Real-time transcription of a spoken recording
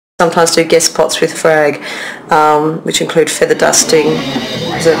Sometimes do guest spots with Frag, which include feather dusting,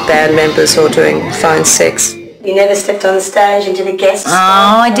 the band members, or doing phone sex. You never stepped on the stage and did a guest spot?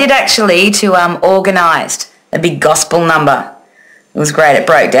 Oh, I did actually, to organised a big gospel number. It was great. It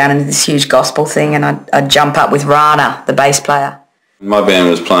broke down into this huge gospel thing, and I'd jump up with Rana, the bass player. My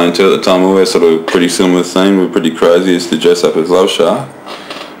band was playing too at the time. We were sort of pretty similar theme. We were pretty crazy. Used to dress up as Love Shark.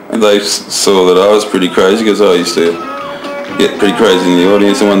 And they saw that I was pretty crazy because I used to get pretty crazy in the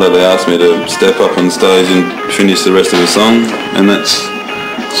audience, and one day they asked me to step up on stage and finish the rest of the song, and that's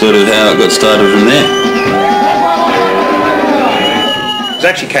sort of how it got started from there. It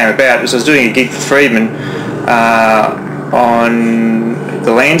actually came about because I was doing a gig for Friedman on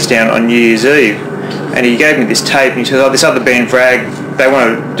the Lansdowne on New Year's Eve, and he gave me this tape and he said, oh, this other band, Frag, they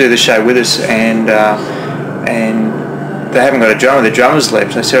want to do the show with us, and they haven't got a drummer, the drummer's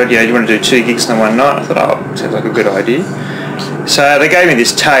left. I said, yeah, you want to do 2 gigs on one night? I thought, oh, sounds like a good idea. So they gave me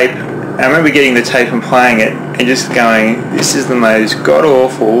this tape, and I remember getting the tape and playing it and just going, this is the most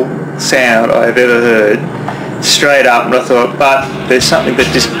god-awful sound I've ever heard, straight up. And I thought, but there's something that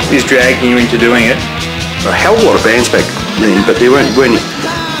just is dragging you into doing it. A hell of a lot of bands back then, but there weren't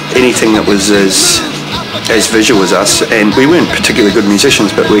anything that was as visual as us, and we weren't particularly good musicians,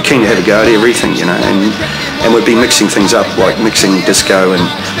 but we were keen to have a go at everything, you know, and we'd be mixing things up, like mixing disco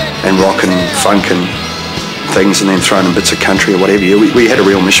and rock and funk and things, and then throwing in bits of country or whatever. We had a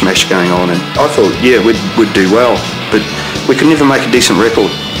real mishmash going on, and I thought, yeah, we'd do well, but we could never make a decent record,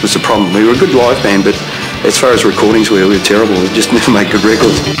 was the problem. We were a good live band, but as far as recordings we were terrible. We just never made good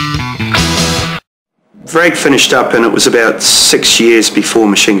records. Frag finished up, and it was about 6 years before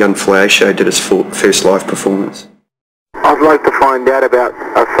Machine Gun Fellatio did its first live performance. I'd like to find out about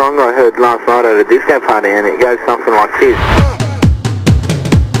a song I heard last night at a disco party, and it goes something like this.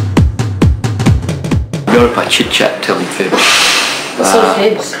 We got to play chit-chat telling fibs. What sort of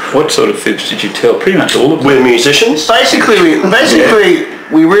fibs? What sort of fibs did you tell? Pretty much all of them. We're musicians. Basically,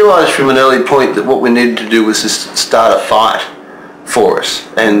 we realised from an early point that what we needed to do was just start a fight for us,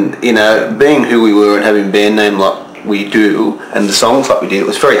 and you know, being who we were and having a band name like we do and the songs like we did, it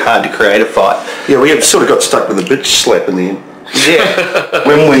was very hard to create a fight. Yeah, we have sort of got stuck with a bitch slap in the end. Yeah.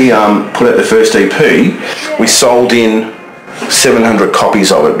 When we put out the first EP, we sold in 700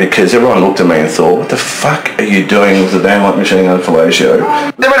 copies of it because everyone looked at me and thought, what the fuck are you doing with a band like Machine Gun Fellatio?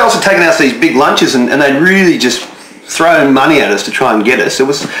 Everyone else had taken us these big lunches, and they'd really just thrown money at us to try and get us. It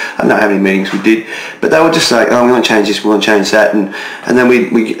was, I don't know how many meetings we did, but they were just like, oh, we want to change this, we want to change that, and then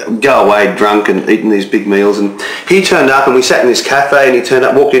we go away drunk and eating these big meals, and he turned up and we sat in this cafe, and he turned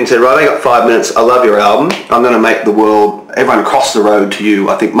up, walked in and said, right, I got 5 minutes, I love your album, I'm going to make the world, everyone across the road to you.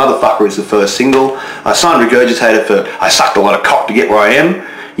 I think Motherfucker is the first single. I signed Regurgitator for I sucked a lot of cock to get where I am.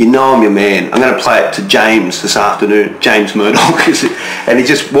 You know I'm your man. I'm going to play it to James this afternoon, James Murdoch. And he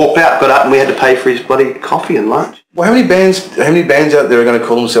just walked out, got up, and we had to pay for his bloody coffee and lunch. Well, how many bands out there are going to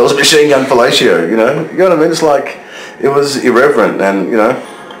call themselves Machine Gun Fellatio, you know? You know what I mean? It's like, it was irreverent, and, you know,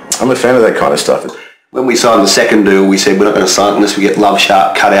 I'm a fan of that kind of stuff. When we signed the second deal, we said we're not going to sign unless we get Love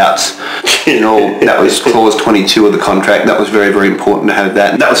Shark cutouts. You know, that was clause 22 of the contract. That was very, very important to have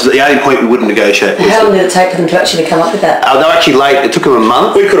that. And that was the only point we wouldn't negotiate. How long did it take for them to actually come up with that? They were actually late. It took them a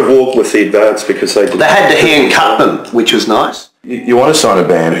month. We could have walked with the advance because they had to hand cut them, which was nice. You want to sign a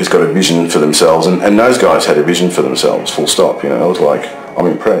band who's got a vision for themselves, and those guys had a vision for themselves, full stop, you know. I was like, I'm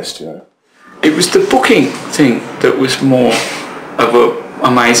impressed, you know. It was the booking thing that was more of a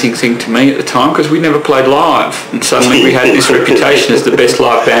amazing thing to me at the time, because we never played live, and suddenly we had this reputation as the best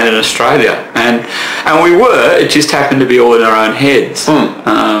live band in Australia, and we were. It just happened to be all in our own heads.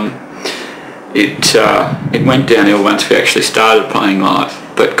 It went downhill once we actually started playing live,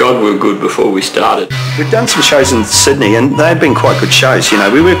 but God, we were good before we started. We've done some shows in Sydney, and they've been quite good shows. You know,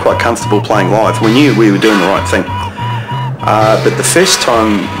 we were quite comfortable playing live. We knew we were doing the right thing. But the first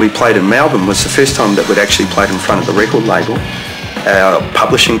time we played in Melbourne was the first time that we'd actually played in front of the record label, our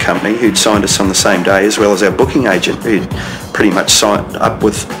publishing company, who'd signed us on the same day, as well as our booking agent, who'd pretty much signed up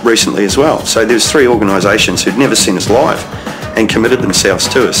with recently as well. So there's 3 organisations who'd never seen us live and committed themselves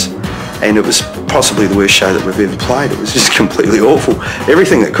to us. And it was possibly the worst show that we've ever played. It was just completely awful.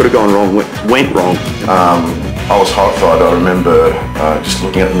 Everything that could have gone wrong went wrong. I was horrified. I remember just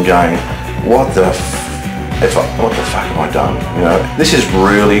looking at them going, what the fuck have I done? You know, this is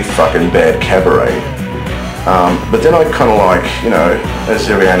really fucking bad cabaret. But then I kind of like, you know, as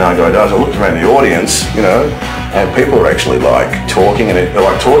every A&R guy does, I looked around the audience, you know, and people were actually like talking, and they're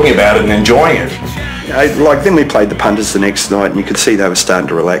like talking about it and enjoying it. You know, like then we played the Punters the next night, and you could see they were starting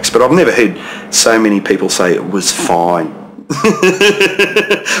to relax. But I've never heard so many people say it was fine.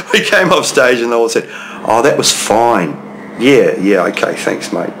 We came off stage and they all said, oh, that was fine. Yeah, okay,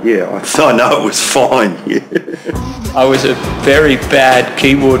 thanks, mate. Yeah, I know it was fine. Yeah. I was a very bad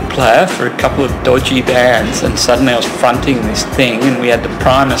keyboard player for a couple of dodgy bands, and suddenly I was fronting this thing, and we had the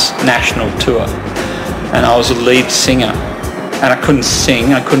Primus national tour, and I was a lead singer, and I couldn't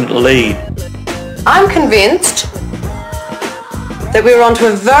sing, I couldn't lead. I'm convinced that we were onto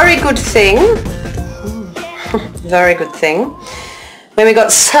a very good thing, when we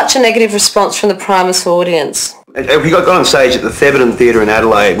got such a negative response from the Primus audience. We got on stage at the Theberton Theatre in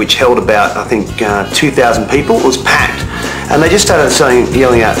Adelaide, which held about, I think, 2,000 people. It was packed. And they just started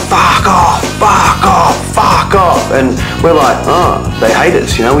yelling out, "Fuck off, fuck off, fuck off." And we're like, oh, they hate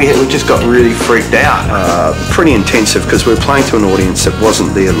us, you know. We just got really freaked out. Pretty intensive, because we were playing to an audience that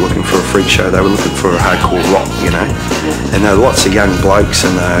wasn't there looking for a freak show. They were looking for a hardcore rock, you know. And there were lots of young blokes,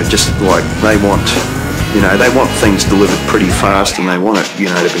 and just like, they want things delivered pretty fast, and they want it, you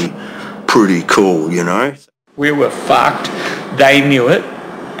know, to be pretty cool, you know. We were fucked, they knew it,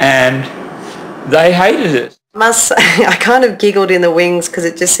 and they hated it. I must say, I kind of giggled in the wings because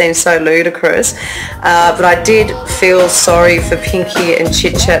it just seemed so ludicrous, but I did feel sorry for Pinky and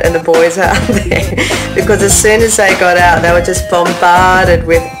Chit Chat and the boys out there, because as soon as they got out, they were just bombarded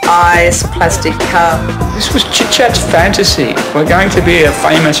with ice, plastic cup. This was Chit Chat's fantasy. We're going to be a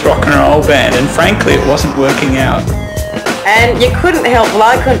famous rock and roll band, and frankly it wasn't working out. And you couldn't help, well,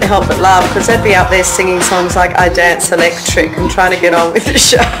 I couldn't help but laugh, because they'd be up there singing songs like I Dance Electric and trying to get on with the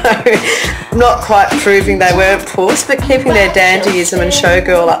show. Not quite proving they weren't puss, but keeping their dandyism and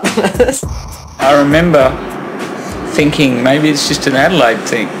showgirl upness. I remember thinking maybe it's just an Adelaide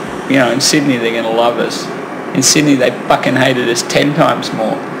thing. You know, in Sydney they're going to love us. In Sydney they fucking hated us 10 times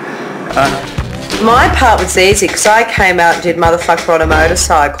more. My part was easy, because I came out and did Motherfucker on a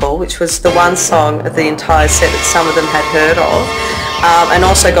Motorcycle, which was the one song of the entire set that some of them had heard of, and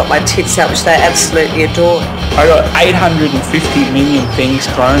also got my tits out, which they absolutely adored. I got 850 million things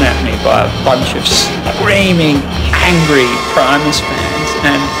thrown at me by a bunch of screaming, angry Primus fans,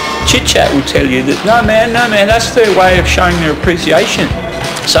 and Chit Chat will tell you that, no man, that's their way of showing their appreciation.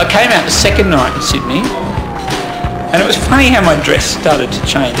 So I came out the second night in Sydney, and it was funny how my dress started to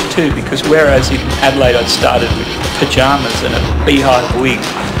change too, because whereas in Adelaide I'd started with pyjamas and a beehive wig,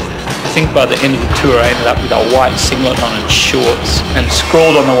 I think by the end of the tour I ended up with a white singlet on and shorts, and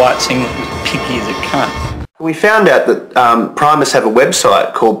scrawled on the white singlet was "Picky as a cunt." We found out that Primus have a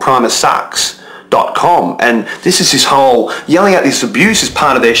website called primussucks.com, and this is this whole yelling out this abuse as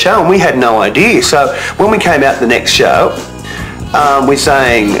part of their show, and we had no idea. So when we came out the next show, we're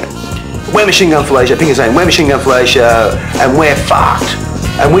saying, "We're Machine Gun Fellatio," Pinky's saying, "We're Machine Gun Fellatio, and we're fucked."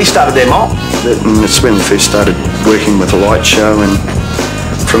 And we started them off. And it's when we first started working with a light show, and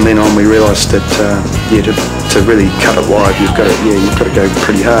from then on we realised that to really cut it live, you've got to go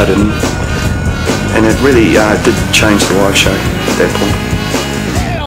pretty hard, and it really did change the live show at that point.